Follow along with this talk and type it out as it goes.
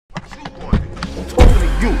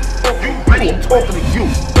you. I'm talking to you.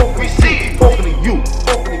 We see it. Talking to you.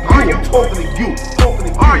 Are you talking to you?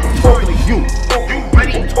 Are you talking to you? You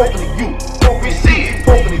ready? I'm talking to you. We see it.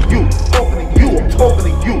 Talking to you. I'm talking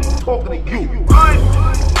to you. Talking to you.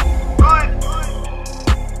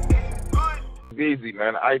 Beasley,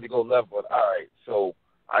 man, I had to go left, but all right. So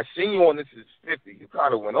I seen you on This Is 50. You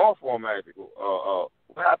kind of went off on Magical.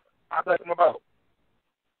 How'd that come about?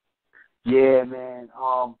 Yeah, man.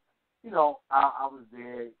 I was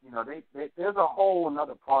there. There's a whole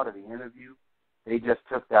another part of the interview. They just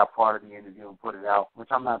took that part of the interview and put it out, which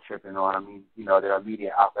I'm not tripping on. I mean, they're a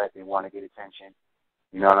media outlet. They want to get attention.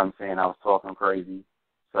 You know what I'm saying? I was talking crazy,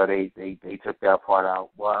 so they took that part out.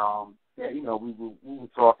 But yeah, we were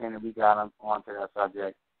talking and we got onto that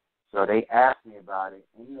subject. So they asked me about it,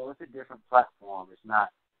 and it's a different platform. It's not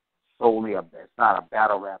solely it's not a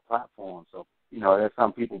battle rap platform. So there's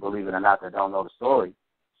some people, believe it or not, that don't know the story.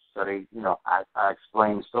 So they, I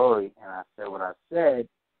explained the story and I said what I said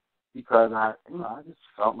because I just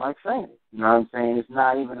felt like saying it. You know what I'm saying? It's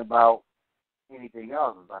not even about anything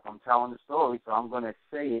else. It's like I'm telling the story, so I'm going to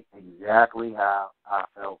say it exactly how I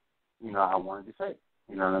felt, I wanted to say it.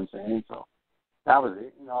 You know what I'm saying? So that was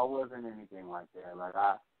it. It wasn't anything like that. Like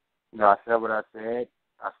I said what I said.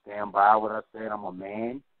 I stand by what I said. I'm a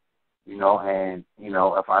man, and,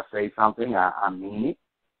 if I say something, I mean it.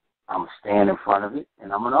 I'm going to stand in front of it,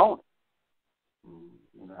 and I'm going to own it.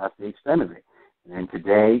 And, that's the extent of it. And then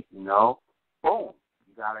today, boom,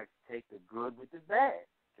 you got to take the good with the bad.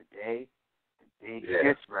 Today, the big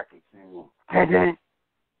hits record single.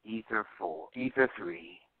 Ether 4, Ether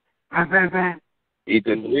 3.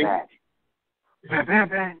 Ether 3?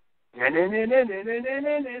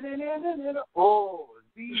 Oh,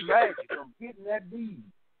 B Magic, I'm getting that B.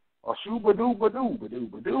 Or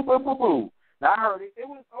shoo-ba-doo-ba-doo-ba-doo-ba-doo-ba-boo-boo. Now, I heard it. It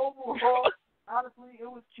was overall, honestly, it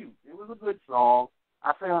was cute. It was a good song.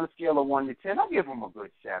 I say on a scale of 1 to 10, I'll give him a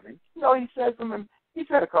good 7. He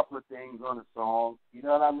said a couple of things on the song, you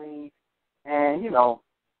know what I mean? And, he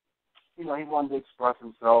wanted to express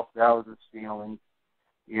himself. That was his feeling,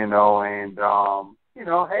 and,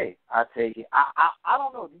 hey, I take it. I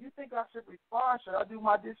don't know. Do you think I should respond? Should I do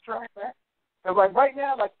my diss track back? Because, right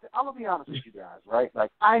now, I'm going to be honest with you guys, right?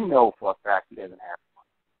 I know for a fact he doesn't have the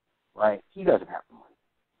money, right? He doesn't have the money.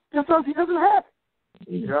 Just because he doesn't have it.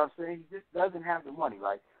 You know what I'm saying? He just doesn't have the money.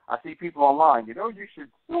 I see people online, you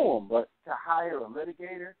should sue him, but to hire a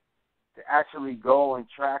litigator to actually go and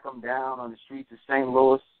track him down on the streets of St.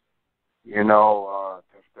 Louis,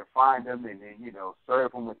 to find him and then,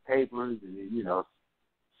 serve him with papers and then,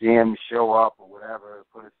 see him show up or whatever,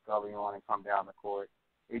 put his scully on and come down to court.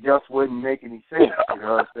 It just wouldn't make any sense, you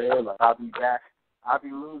know what I'm saying? I'll be back. I'll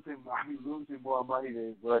be losing more money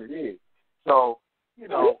than what it is. So,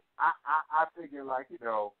 I figure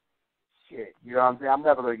shit, you know what I'm saying? I'm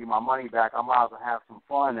never going to get my money back. I might as well have some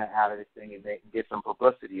fun out of this thing and get some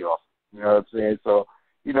publicity off. You know what I'm saying? So,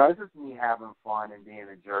 it's just me having fun and being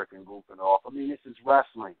a jerk and goofing off. I mean, this is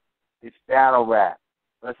wrestling. It's battle rap.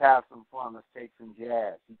 Let's have some fun. Let's take some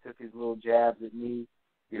jabs. He took his little jabs at me.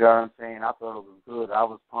 You know what I'm saying? I thought it was good. I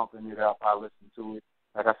was pumping it up. I listened to it.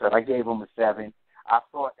 Like I said, I gave him a 7. I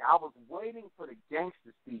was waiting for the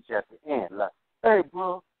gangster speech at the end. Like, hey,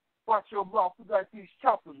 bro, watch your mouth. We got these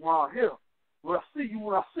choppers around here. When I see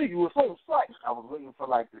you, it's on sight. I was waiting for,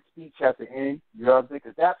 the speech at the end. You know what I'm saying?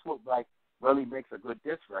 Because that's what, really makes a good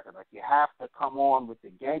diss record. You have to come on with the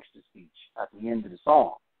gangster speech at the end of the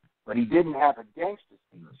song. But he didn't have a gangster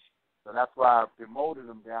speech. So that's why I demoted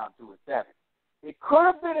him down to a 7. It could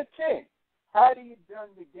have been a 10 had he done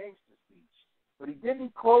the gangster speech. But he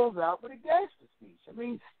didn't close out with a gangster speech. I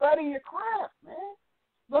mean, study your craft, man.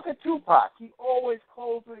 Look at Tupac. He always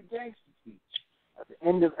closed with a gangster speech. At the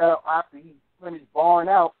end of, after he finished barring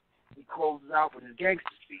out, he closes out with his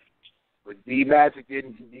gangster speech. But D Magic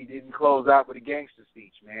didn't close out with a gangster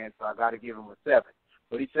speech, man. So I got to give him a 7.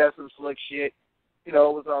 But he said some slick shit. It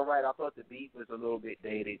was all right. I thought the beat was a little bit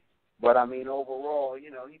dated. But, I mean, overall, he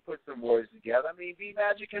put some words together. I mean, B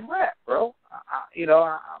Magic can rap, bro.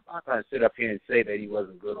 I'm not going to sit up here and say that he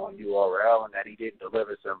wasn't good on URL and that he didn't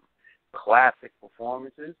deliver some classic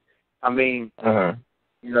performances. I mean,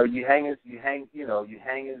 you hang his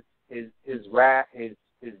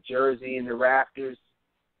jersey in the rafters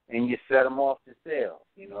and you set him off to sale.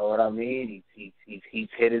 You know what I mean? He's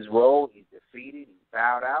hit his role. He's defeated. He's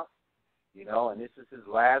bowed out. And this is his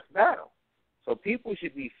last battle. So people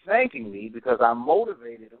should be thanking me because I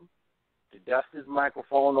motivated him to dust his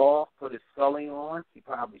microphone off, put his scully on. He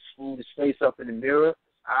probably screwed his face up in the mirror, his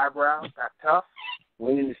eyebrows got tough,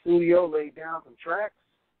 went in the studio, laid down some tracks,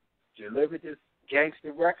 delivered this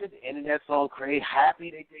gangster record. The internet song created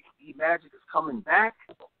happy. They think E Magic is coming back.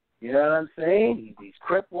 You know what I'm saying? He's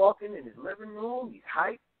crip walking in his living room. He's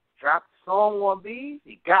hyped. Dropped a song on Bees.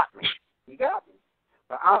 He got me.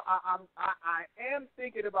 But I am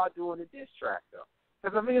thinking about doing a diss track, though.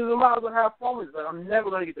 Because I mean, there's a lot of have fun with it, but I'm never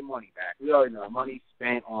going to get the money back. We already know money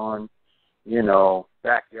spent on,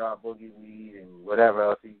 backyard boogie weed and whatever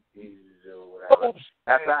else he uses or whatever.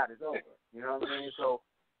 That side is over. You know what I'm saying? So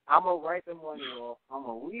I'm going to write the money off. I'm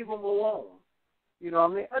going to leave him alone. You know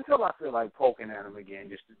what I mean? Until I feel like poking at him again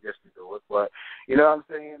just to do it. But, you know what I'm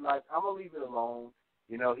saying? Like, I'm going to leave it alone.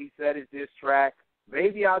 He said his diss track.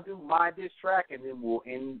 Maybe I'll do my diss track and then we'll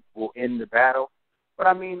end the battle. But,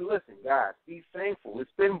 I mean, listen, guys, be thankful.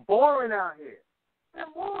 It's been boring out here. It's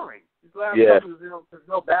been boring. These last couple, there's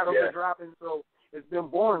no battles are dropping, so it's been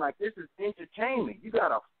boring. Like, this is entertainment. You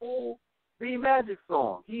got a full B-Magic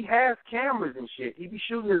song. He has cameras and shit. He be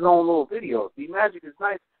shooting his own little videos. B-Magic is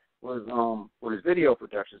nice with his video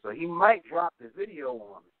production, so he might drop the video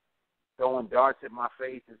on me, throwing darts at my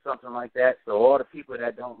face and something like that, so all the people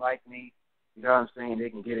that don't like me, you know what I'm saying, they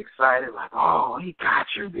can get excited, like, oh, he got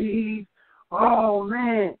you, B. Oh,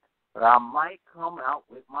 man. But I might come out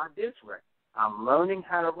with my diss record. I'm learning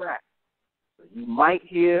how to rap. So you might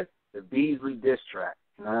hear the Beasley diss track.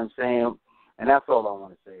 You know what I'm saying? And that's all I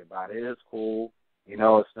want to say about it. It's cool.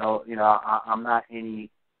 I'm not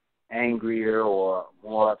any angrier or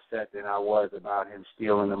more upset than I was about him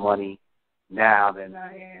stealing the money now than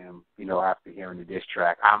I am, after hearing the diss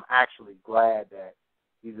track. I'm actually glad that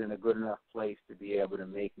he's in a good enough place to be able to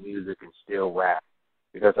make music and still rap.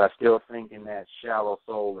 Because I still think in that shallow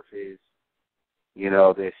soul of his,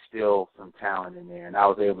 there's still some talent in there, and I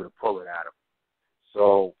was able to pull it out of him.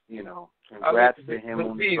 So, congrats to him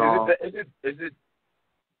on the song. Is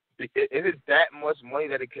it that much money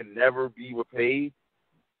that it can never be repaid?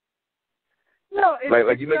 No, it's like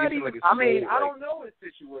not even, like I don't know his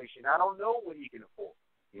situation. I don't know what he can afford.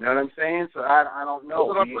 You know what I'm saying? So I don't know.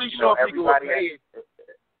 Well, I'm pretty sure everybody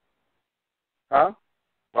Huh?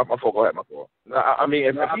 My fault. Go ahead, my fault. No, I mean,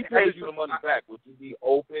 if he pays you the money back, would you be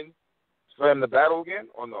open for him to battle again,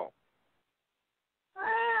 or no?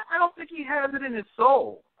 I don't think he has it in his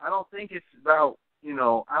soul. I don't think it's about,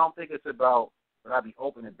 I don't think it's about would I be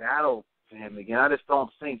open to battle for him again. I just don't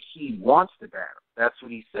think he wants to battle. That's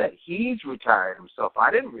what he said. He's retired himself.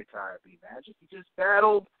 I didn't retire B-Magic. He just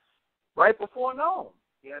battled right before Gnome.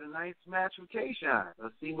 He had a nice match with K-Shine.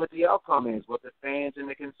 Let's see what the outcome is, what the fans and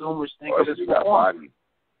the consumers think of his performance.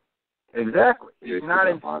 Exactly. He's not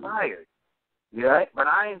inspired. Yeah, but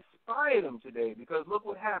I inspired him today because look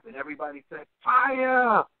what happened. Everybody said,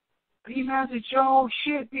 fire! B-Magic, yo,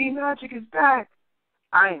 shit, B-Magic is back.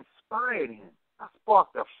 I inspired him. I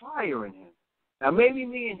sparked a fire in him. Now, maybe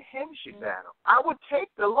me and him should battle. I would take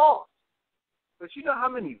the loss. But you know how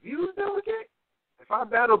many views they would get? If I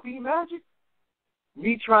battle B-Magic,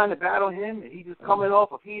 me trying to battle him, and he just coming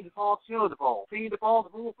off of feed the ball, chill the ball, feed the ball,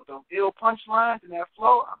 the roof with them ill punchlines and that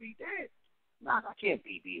flow, I'll be dead. Nah, I can't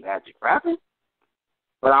beat B-Magic rapping.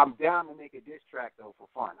 But I'm down to make a diss track, though, for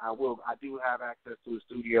fun. I do have access to a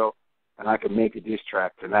studio, and I can make a diss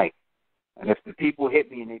track tonight. And if the people hit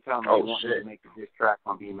me and they tell me they want me to make the diss track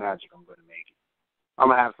on B-Magic, I'm going to make it. I'm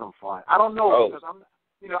going to have some fun. I don't know, because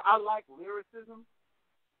I like lyricism,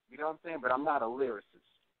 you know what I'm saying, but I'm not a lyricist.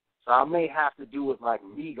 So I may have to do it like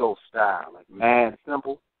Migos style, like mad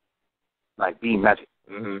simple, like B-Magic.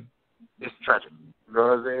 Mm-hmm. It's tragic. You know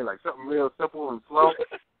what I'm saying? Like something real simple and slow.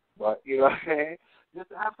 But, you know what I'm saying? Just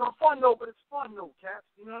to have some fun, though, but it's fun, though, Caps.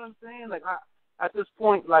 You know what I'm saying? Like, at this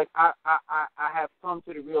point, like, I have come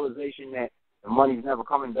to the realization that the money's never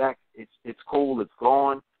coming back. It's cool. It's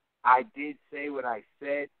gone. I did say what I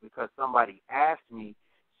said because somebody asked me.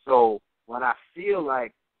 So when I feel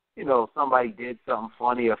like, somebody did something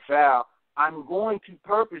funny or foul, I'm going to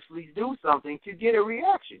purposely do something to get a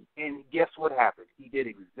reaction. And guess what happened? He did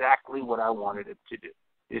exactly what I wanted him to do.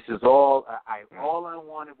 This is all I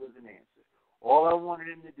wanted was an answer. All I wanted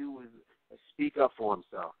him to do was speak up for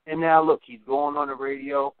himself. And now, look, he's going on the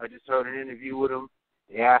radio. I just heard an interview with him.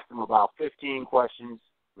 They asked him about 15 questions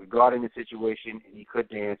regarding the situation, and he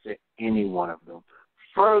couldn't answer any one of them,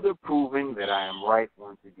 further proving that I am right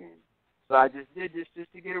once again. So I just did this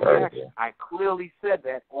just to get a reaction. I clearly said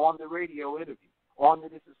that on the radio interview, on the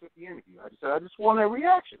This Is 50 interview. I just said, I just want a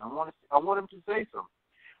reaction. I want him to say something.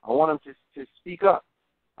 I want him to speak up.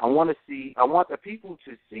 I want the people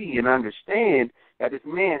to see and understand that this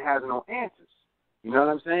man has no answers. You know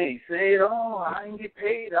what I'm saying? He's saying, oh, I didn't get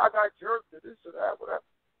paid. I got jerked or this or that, whatever.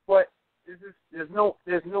 But there's no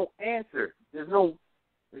answer. There's no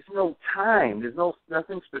time. There's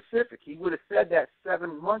nothing specific. He would have said that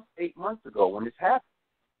 8 months ago when this happened.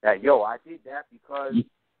 That, I did that because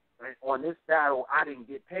on this battle, I didn't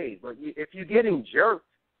get paid. But if you're getting jerked,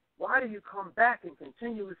 why do you come back and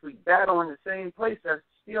continuously battle in the same place that's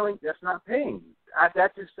stealing, that's not paying you?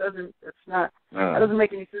 That just doesn't, that doesn't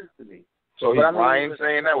make any sense to me. So he's lying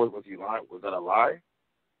saying that? Was he lying? Was that a lie?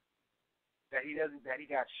 That he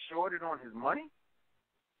got shorted on his money?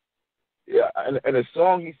 Yeah, and the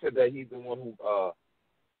song he said that he's the one who,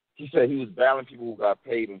 he said he was battling people who got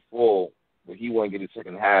paid in full, but he wouldn't get his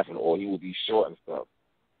second half, or he would be short and stuff.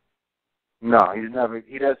 No, he's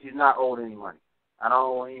not owed any money. I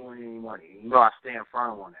don't owe anyone any money. You know I stand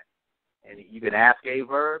firm on that. And you can ask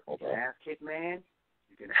A-Verb, you can ask Hitman,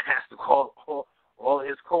 you can ask all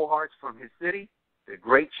his cohorts from his city, the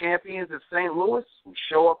great champions of St. Louis who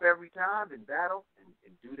show up every time and battle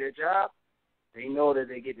and do their job. They know that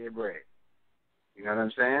they get their bread. You know what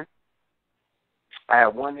I'm saying? I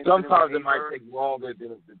have one. Sometimes it might take longer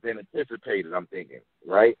than anticipated, I'm thinking,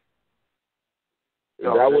 right? Is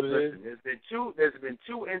that what it is? There's been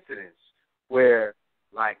two incidents where,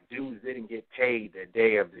 like, dudes didn't get paid the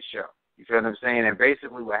day of the show. You feel what I'm saying? And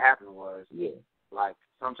basically what happened was, like,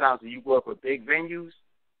 sometimes when you work with big venues,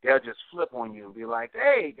 they'll just flip on you and be like,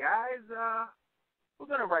 hey, guys, we're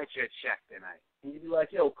going to write you a check tonight. And you'd be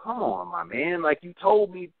like, yo, come on, my man. Like, you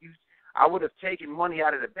told me I would have taken money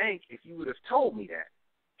out of the bank if you would have told me that.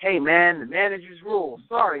 Hey, man, the manager's rule.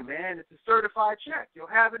 Sorry, man, it's a certified check. You'll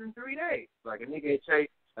have it in 3 days. Like, a nigga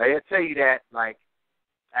will tell you that, like,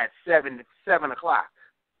 at 7 o'clock.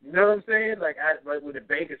 You know what I'm saying? Like when the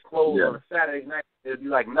bank is closed on a Saturday night, there'll be,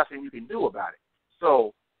 like, nothing you can do about it.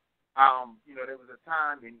 So, there was a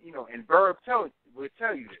time, and Verb would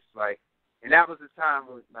tell you this, like, and that was the time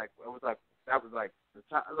where, like, that was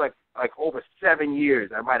like over 7 years.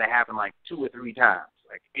 That might have happened like 2 or 3 times,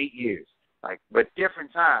 like 8 years, like, but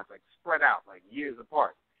different times, like spread out, like years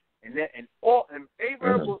apart. And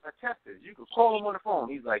A-Verb will attest this. You could call him on the phone.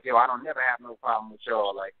 He's like, yo, I don't never have no problem with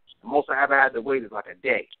y'all. Like, the most I ever had to wait is like a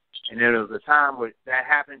day. And then there was a time where that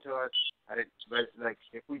happened to us. Like,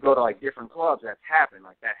 if we go to, like, different clubs, that's happened.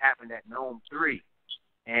 Like, that happened at Gnome 3.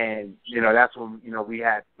 And, that's when, we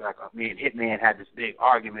had, like, me and Hitman had this big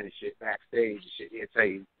argument and shit backstage and shit. He'd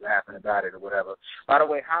say he's laughing about it or whatever. By the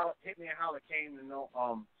way, Hitman Holler came to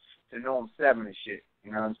Gnome 7 and shit.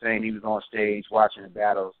 You know what I'm saying? He was on stage watching the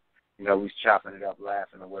battles. We was chopping it up,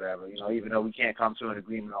 laughing or whatever. Even though we can't come to an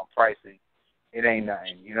agreement on pricing, it ain't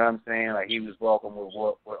nothing. You know what I'm saying? Like, he was welcome with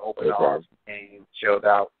open arms, came, chilled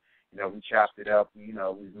out. We chopped it up. We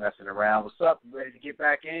was messing around. What's up? You ready to get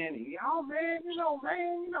back in? And oh, man,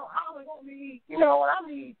 how we going to need, what I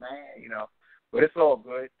need, man, But it's all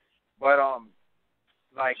good. But,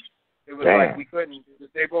 like, it was like we couldn't,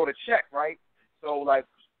 they wrote a check, right? So, like,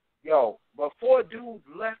 yo, before dudes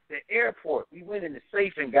left the airport, we went in the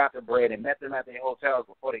safe and got the bread and met them at their hotels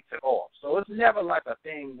before they took off. So it's never like a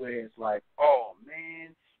thing where it's like, oh, man,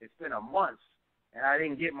 it's been a month and I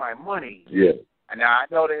didn't get my money. Yeah. And now I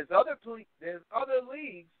know there's other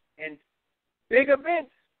leagues and big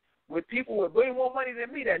events with people with way more money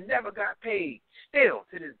than me that never got paid. Still,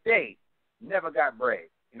 to this day, never got bread.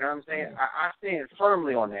 You know what I'm saying? I stand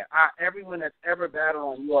firmly on that. Everyone that's ever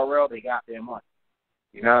battled on URL, they got their money.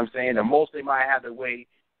 You know what I'm saying? The most they might have to wait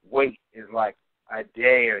is like a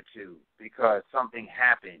day or two because something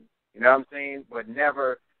happened. You know what I'm saying? But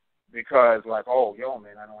never because, like, oh, yo,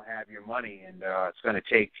 man, I don't have your money and it's going to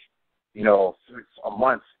take, a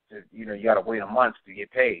month to, you got to wait a month to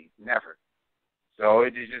get paid. Never. So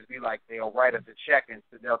it just be like they'll write us a check and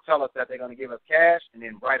they'll tell us that they're going to give us cash and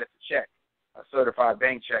then write us a check, a certified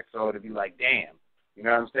bank check. So it'll be like, damn. You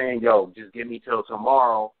know what I'm saying? Yo, just give me till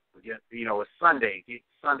tomorrow. It's Sunday. Get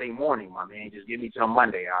Sunday morning, my man. Just give me till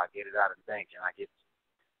Monday. I'll get it out of the bank and I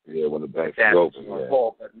get when the bank's open.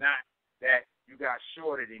 But not that you got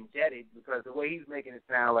shorted and debted because the way he's making it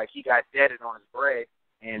sound like he got debted on his bread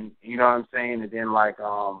and you know what I'm saying, and then like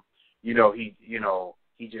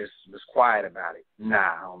he just was quiet about it.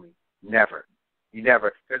 Nah, homie, never. You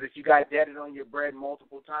never, because if you got debted on your bread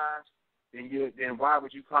multiple times, then why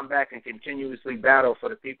would you come back and continuously battle for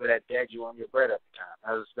the people that dead you on your bread at the time?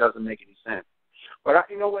 That just doesn't make any sense. But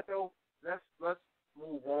you know what though? Let's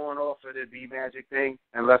move on off of the B Magic thing,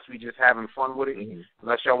 unless we just having fun with it. Mm-hmm.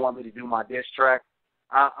 Unless y'all want me to do my diss track,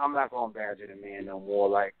 I'm not gonna badger the man no more.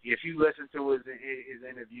 Like if you listen to his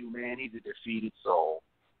interview, man, he's a defeated soul.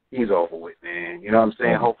 He's over with, man. You know what I'm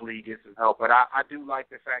saying? Mm-hmm. Hopefully he gets some help. But I do like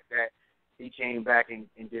the fact that he came back and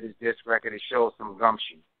did his diss record. It shows some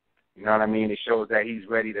gumption. You know what I mean? It shows that he's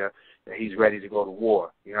ready to go to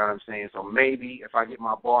war. You know what I'm saying? So maybe if I get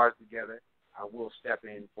my bars together, I will step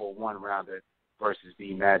in for one rounder versus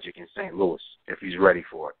B Magic in St. Louis if he's ready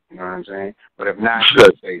for it. You know what I'm saying? But if not,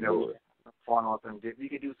 fun on some. We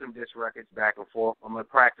could do some diss records back and forth. I'm gonna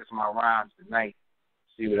practice my rhymes tonight,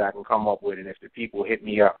 see what I can come up with, and if the people hit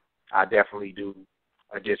me up, I definitely do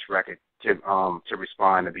a diss record to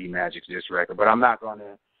respond to B Magic's diss record. But I'm not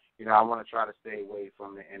gonna, I want to try to stay away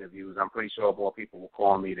from the interviews. I'm pretty sure more people will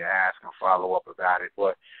call me to ask and follow up about it.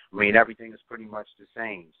 But I mean, everything is pretty much the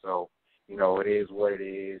same. So it is what it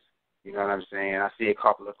is. You know what I'm saying? I see a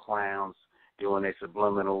couple of clowns doing a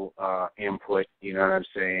subliminal input. You know what I'm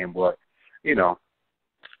saying? But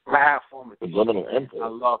I have fun with subliminal input. I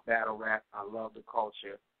love battle rap. I love the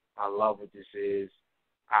culture. I love what this is.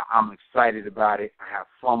 I'm excited about it. I have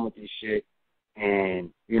fun with this shit.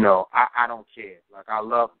 And, I don't care. Like, I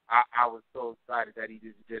was so excited that he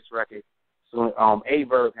did this record. So,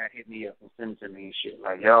 A-Verb had hit me up and sent it to me and shit.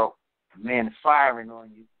 Like, yo, man is firing on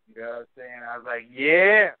you. You know what I'm saying? I was like,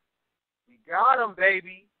 yeah, we got him,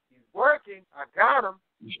 baby. He's working. I got him.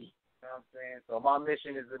 You know what I'm saying? So my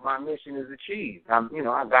mission is achieved. I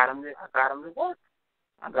got him to work.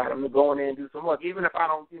 I got him to go in there and do some work. Even if I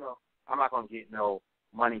don't, I'm not gonna get no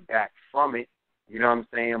money back from it. You know what I'm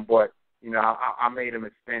saying? But I made him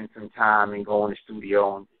spend some time and go in the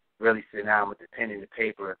studio and really sit down with the pen and the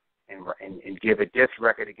paper and give a diss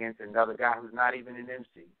record against another guy who's not even an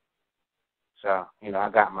MC. So I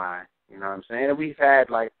got mine. You know what I'm saying? And we've had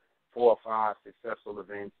like 4 or 5 successful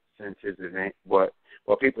events since his event. But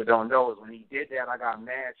what people don't know is when he did that, I got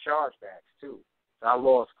mad chargebacks too. So I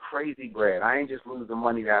lost crazy bread. I ain't just lose the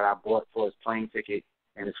money that I bought for his plane ticket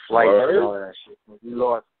and his flight and all that shit. We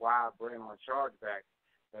lost wild bread on chargebacks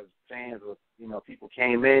because fans were, people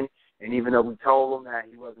came in, and even though we told them that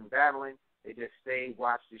he wasn't battling, they just stayed,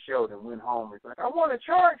 watched the show, then went home. It's like, I want a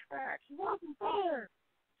chargeback. He wasn't there.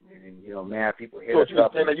 And, mad people hit us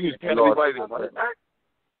up. So you was paying everybody their money back?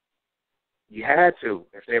 You had to,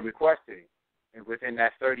 if they requested it. And within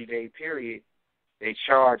that 30-day period, they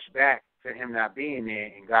charged back for him not being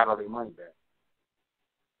there and got all their money back.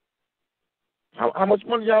 How much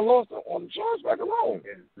money y'all lost on the chargeback alone?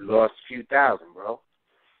 We lost a few thousand, bro.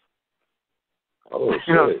 Oh,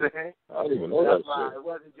 you know what I'm saying? I didn't even know that shit. It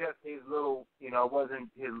wasn't just his little, it wasn't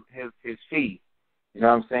his fee. You know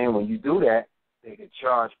what I'm saying? When you do that, they get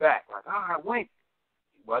charged back. Like, I went.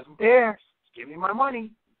 He wasn't there. Just give me my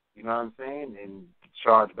money. You know what I'm saying? And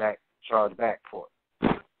charge back for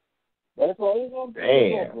it. But it's all good. Damn.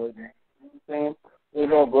 You know what I'm saying?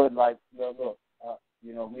 It's all good. Like, look,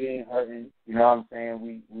 we ain't hurting. You know what I'm saying?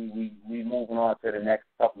 We moving on to the next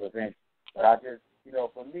couple of events. But I just,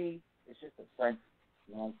 for me, it's just a friend.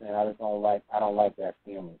 You know what I'm saying? I don't like that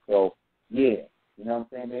feeling. So, yeah. You know what I'm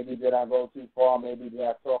saying? Maybe did I go too far? Maybe did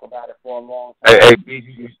I talk about it for a long time? Hey, B,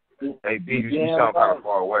 you sound kind of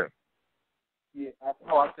far away. Yeah, I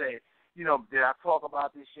said, did I talk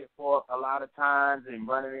about this shit for a lot of times and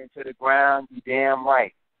running into the ground? You damn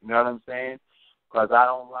right. You know what I'm saying? Because I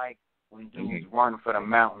don't like when dudes run for the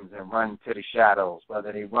mountains and run to the shadows,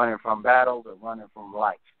 whether they running from battles or running from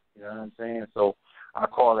life. You know what I'm saying? So I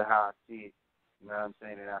call it how I see it. You know what I'm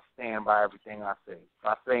saying? And I stand by everything I say. If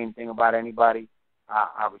I say anything about anybody,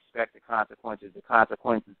 I respect the consequences. The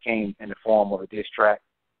consequences came in the form of a diss track.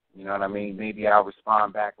 You know what I mean? Maybe I'll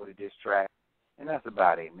respond back with a diss track. And that's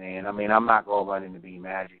about it, man. I mean, I'm not going to run into B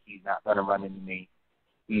Magic. He's not going to run into me.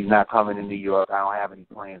 He's not coming to New York. I don't have any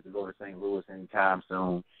plans to go to St. Louis anytime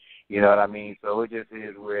soon. You know what I mean? So it just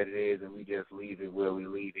is where it is, and we just leave it where we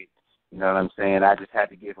leave it. You know what I'm saying? I just had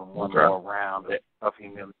to give him one more round of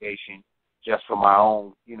humiliation just for my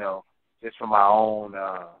own,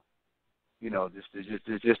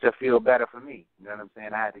 just to feel better for me. You know what I'm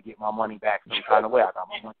saying? I had to get my money back some kind of way. I got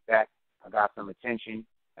my money back. I got some attention,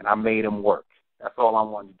 and I made him work. That's all I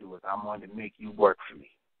wanted to do is I wanted to make you work for me,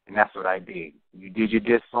 and that's what I did. You did your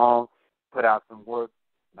diss song, put out some work,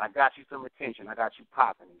 and I got you some attention. I got you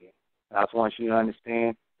popping again. And I just want you to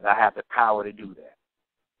understand that I have the power to do that,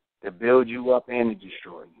 to build you up and to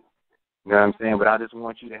destroy you. You know what I'm saying? But I just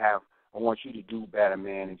want you to do better,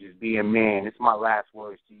 man, and just be a man. It's my last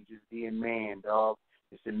words to you. Just be a man, dog.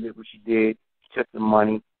 Just admit what you did. You took the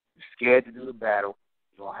money. You're scared to do the battle.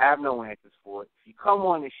 You don't have no answers for it. If you come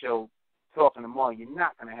on the show talking tomorrow, you're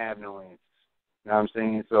not going to have no answers. You know what I'm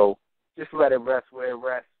saying? So just let it rest where it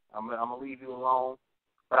rests. I'm going to leave you alone.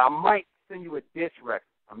 But I might send you a diss record.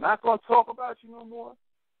 I'm not going to talk about you no more.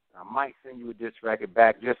 I might send you a diss record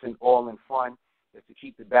back just in fun, just to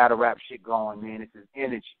keep the battle rap shit going, man. This is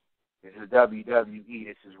energy. This is WWE.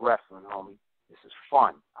 This is wrestling, homie. This is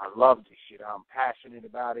fun. I love this shit. I'm passionate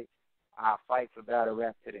about it. I fight for battle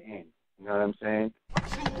rap to the end. You know what I'm saying? I'm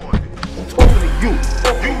talking to you.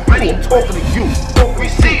 You ready? I'm talking to you. We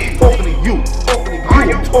see it. Talking to you. Are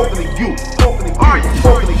you talking to you? Are you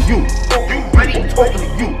talking to you? You ready? I'm talking to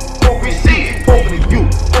you. We see it. Talking to you.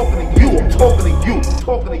 Talking to you. I'm talking to you.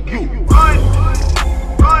 Talking to you.